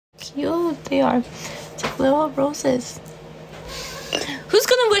cute they are. It's like little roses. Who's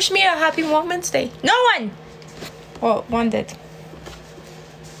gonna wish me a happy Women's Day? No one! Well, one did.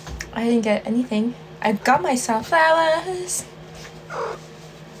 I didn't get anything. I got myself flowers.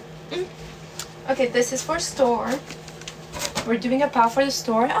 Okay, this is for store. We're doing a pal for the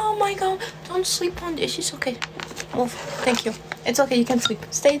store. Oh my god, don't sleep on this. It's okay. Oh, thank you. It's okay, you can sleep.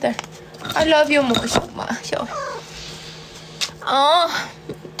 Stay there. I love you more so much. Oh,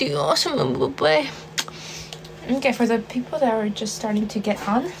 Dios, my baby. Okay, for the people that are just starting to get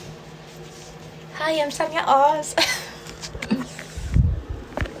on. Hi, I'm Samia Oz.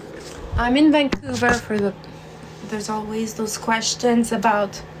 I'm in Vancouver for the... There's always those questions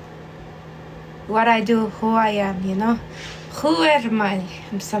about what I do, who I am, you know? Who am I?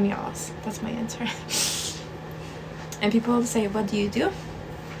 I'm Samia Oz. That's my answer. And people say, what do you do?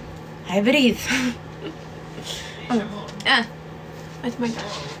 I breathe. Yeah. That's my dad.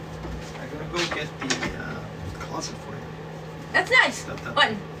 I'm gonna go get the closet for you. That's nice.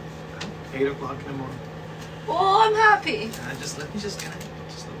 When? 8 o'clock in the morning. Oh, I'm happy. Let me just kind of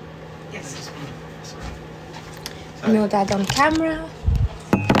just. Yes. Sorry. No dad on camera.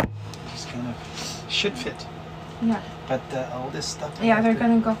 Just kind of should fit. Yeah. But all this stuff. Yeah, they're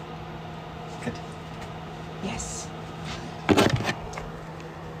gonna go. Good. Yes.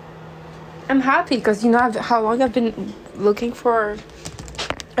 I'm happy because you know how long I've been looking for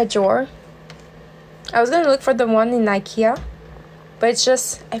a drawer. I was gonna look for the one in IKEA, but it's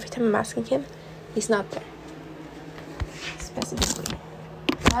just every time I'm asking him, he's not there. Specifically.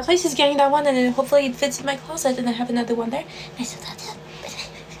 At least he's getting that one, and then hopefully it fits in my closet, and I have another one there. I still have that.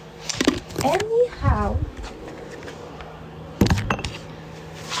 Anyhow,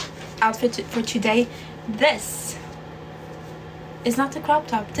 outfit for today. This is not a crop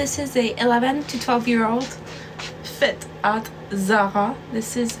top. This is a 11 to 12-year-old fit at Zara.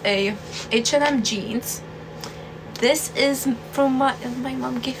 This is a H&M jeans. This is from my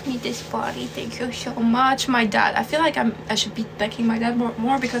mom gave me this body. Thank you so much. My dad. I feel like I should be thanking my dad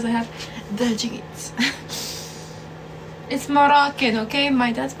more because I have the jeans. It's Moroccan, okay?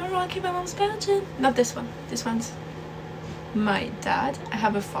 My dad's Moroccan, my mom's Belgian. Not this one. This one's my dad. I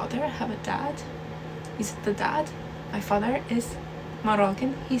have a father. I have a dad. He's the dad. My father is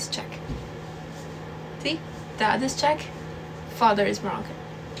Moroccan. He's Czech. See? Dad is Czech. Father is Moroccan.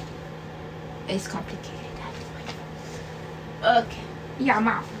 It's complicated. Okay. Yeah,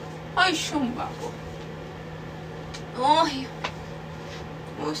 mom. Ay, shumbabo. Oh,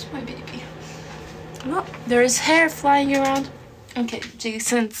 where's my baby? Oh, there is hair flying around. Okay,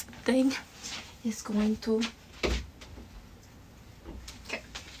 Jason's thing is going to... Okay.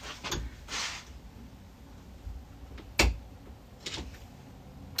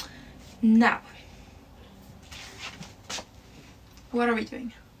 Now, what are we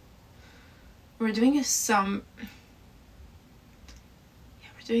doing? We're doing a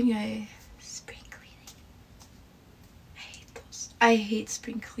doing a spring cleaning. I hate those. I hate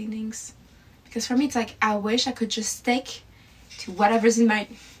spring cleanings because for me it's like I wish I could just stick to whatever's in my...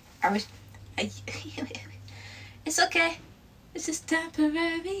 It's okay. This is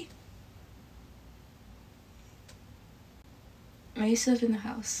temporary. I used to live in the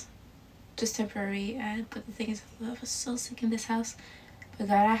house, just temporary, but the thing is I was so sick in this house. But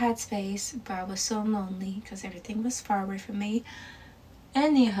God, I had space, but I was so lonely because everything was far away from me.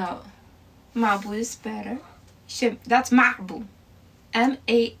 Anyhow, Mahbou is better. That's Mahbou.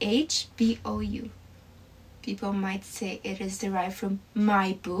 M-A-H-B-O-U. People might say it is derived from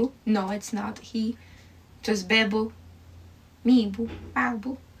my boo. No, it's not. He just Bebo. Me boo.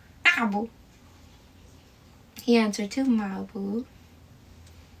 Mahbou. Mahbou. He answered to Mahbou.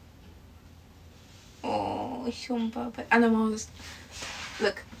 Oh, Shumba. But animals.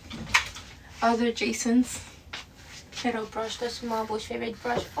 Look. Other Jasons. Shadow brush, that's Mahbou's favorite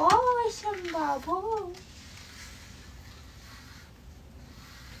brush. Oh, it's a Mahbou.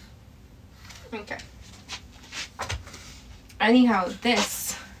 Okay. Anyhow,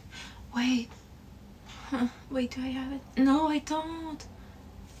 this. Wait. Wait, do I have it? No, I don't.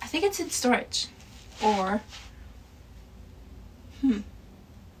 I think it's in storage. Or. I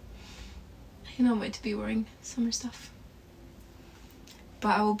know I'm going to be wearing summer stuff.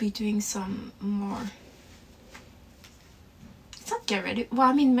 But I will be doing some more. Not get ready. Well,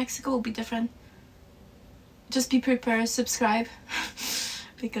 I mean, Mexico will be different. Just be prepared, subscribe.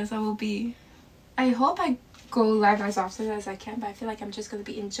 Because I will be... I hope I go live as often as I can, but I feel like I'm just going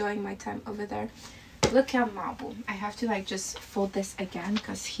to be enjoying my time over there. Look at Mahbou. I have to like just fold this again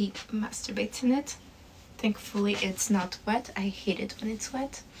because he masturbates in it. Thankfully, it's not wet. I hate it when it's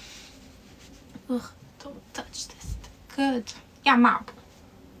wet. Ugh, don't touch this. Good. Yeah, Mahbou.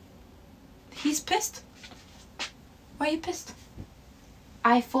 He's pissed. Why are you pissed?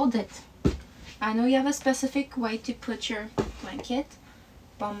 I fold it. I know you have a specific way to put your blanket,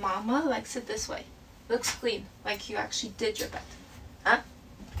 but Mama likes it this way. Looks clean, like you actually did your bed. Huh?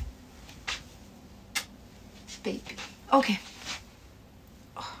 Baby. Okay.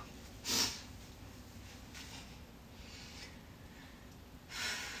 Oh.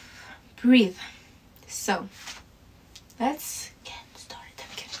 Breathe. So, let's get started.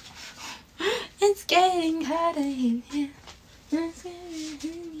 I'm kidding. It's getting hotter in here. It's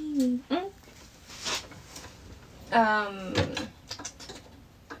getting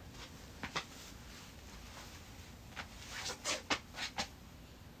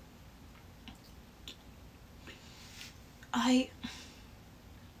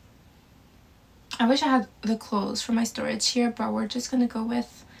I wish I had the clothes for my storage here, but we're just gonna go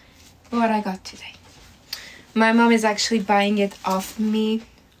with what I got today. My mom is actually buying it off me.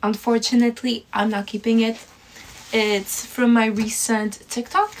 Unfortunately, I'm not keeping it. It's from my recent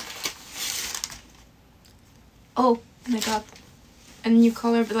TikTok. Oh, and I got a new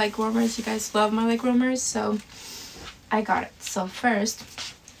color of leg warmers. You guys love my leg warmers, so I got it. So first,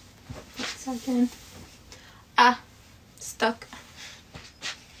 1 second. Stuck.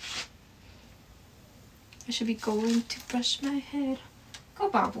 I should be going to brush my hair. Go,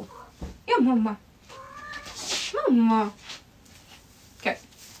 Babu. Yeah, Mama. Mama. Okay,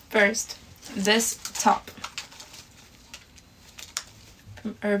 first, this top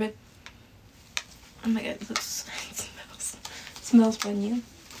from Urban. Oh my god, it looks, it smells brand new.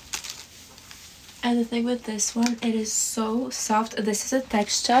 And the thing with this one, it is so soft. This is a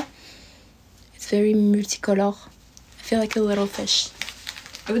texture. It's very multicolor. I feel like a little fish.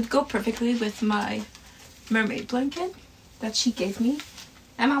 It would go perfectly with my mermaid blanket that she gave me.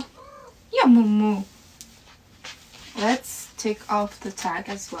 Emma. Yeah, Momo. Let's take off the tag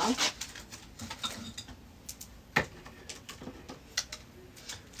as well.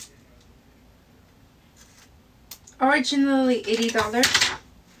 Originally $80.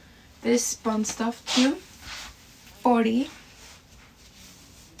 This bun stuff too. $40.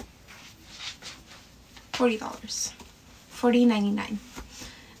 $40.99.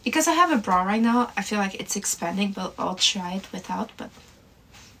 Because I have a bra right now, I feel like it's expanding, but I'll try it without. But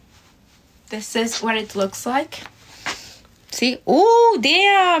this is what it looks like. See? Oh,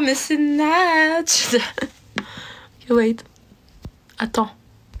 damn, it's snatched. Okay, wait. Attends.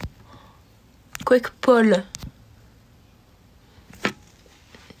 Quick pull.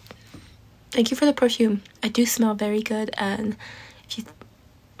 Thank you for the perfume. I do smell very good, and if you...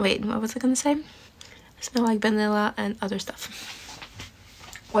 Wait, what was I gonna say? I smell like vanilla and other stuff.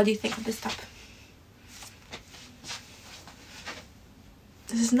 What do you think of this top?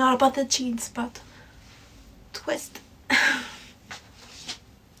 This is not about the jeans, but twist.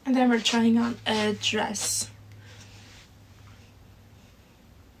 And then we're trying on a dress.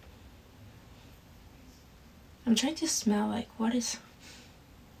 I'm trying to smell like, what is...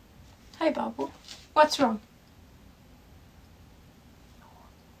 Hi, Babu. What's wrong?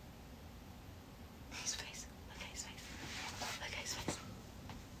 His face. Look at his face. Look at his face.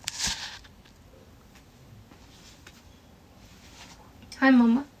 Hi,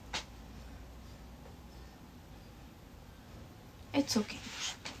 Mama. It's okay.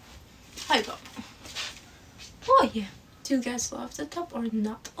 Hi, Babu. Oh, yeah. Do you guys love the top or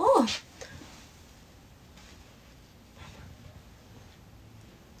not? Oh!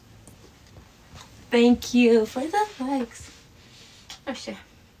 Thank you for the likes. Oh shit.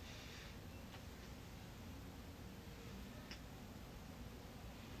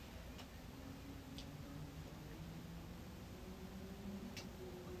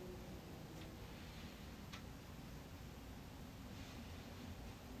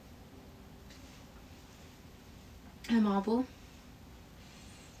 A marble.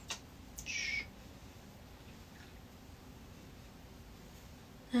 Shh.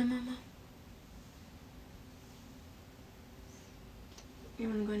 Hi, Mama. You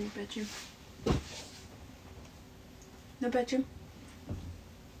wanna go in your bedroom? No bedroom?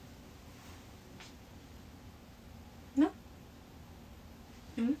 No?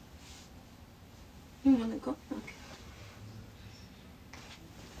 Mm? You wanna go? Okay.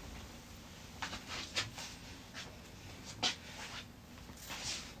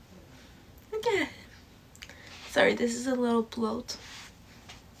 Okay. Sorry, this is a little bloat.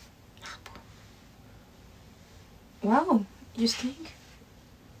 Wow, you stink.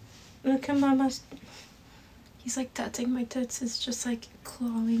 Look at Mama's. He's like touching my tits. It's just like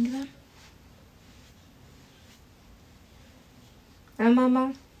clawing them. And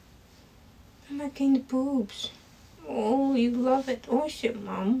Mama. I'm making the boobs. Oh, you love it. Oh shit,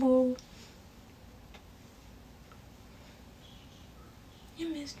 Mambo.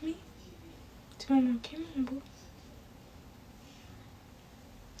 missed me? Do you want my camera?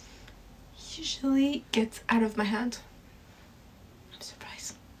 Usually gets out of my hand. I'm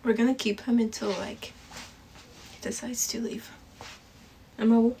surprised. We're gonna keep him until like he decides to leave.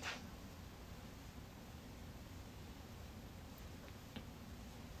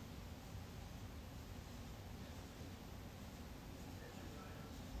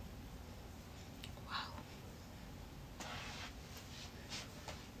 Wow.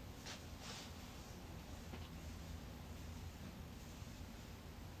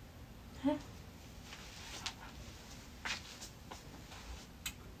 Huh?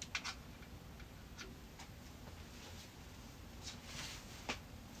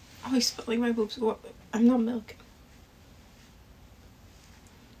 Oh, he's spilling my boobs. What? I'm not milking.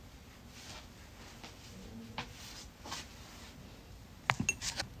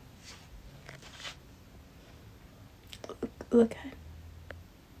 Look at it.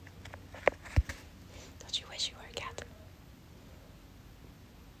 Don't you wish you were a cat?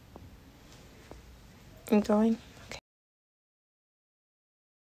 I'm going. Okay.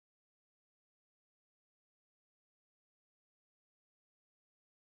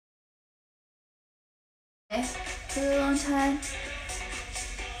 For a long time,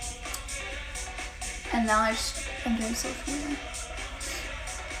 and now I'm doing social media.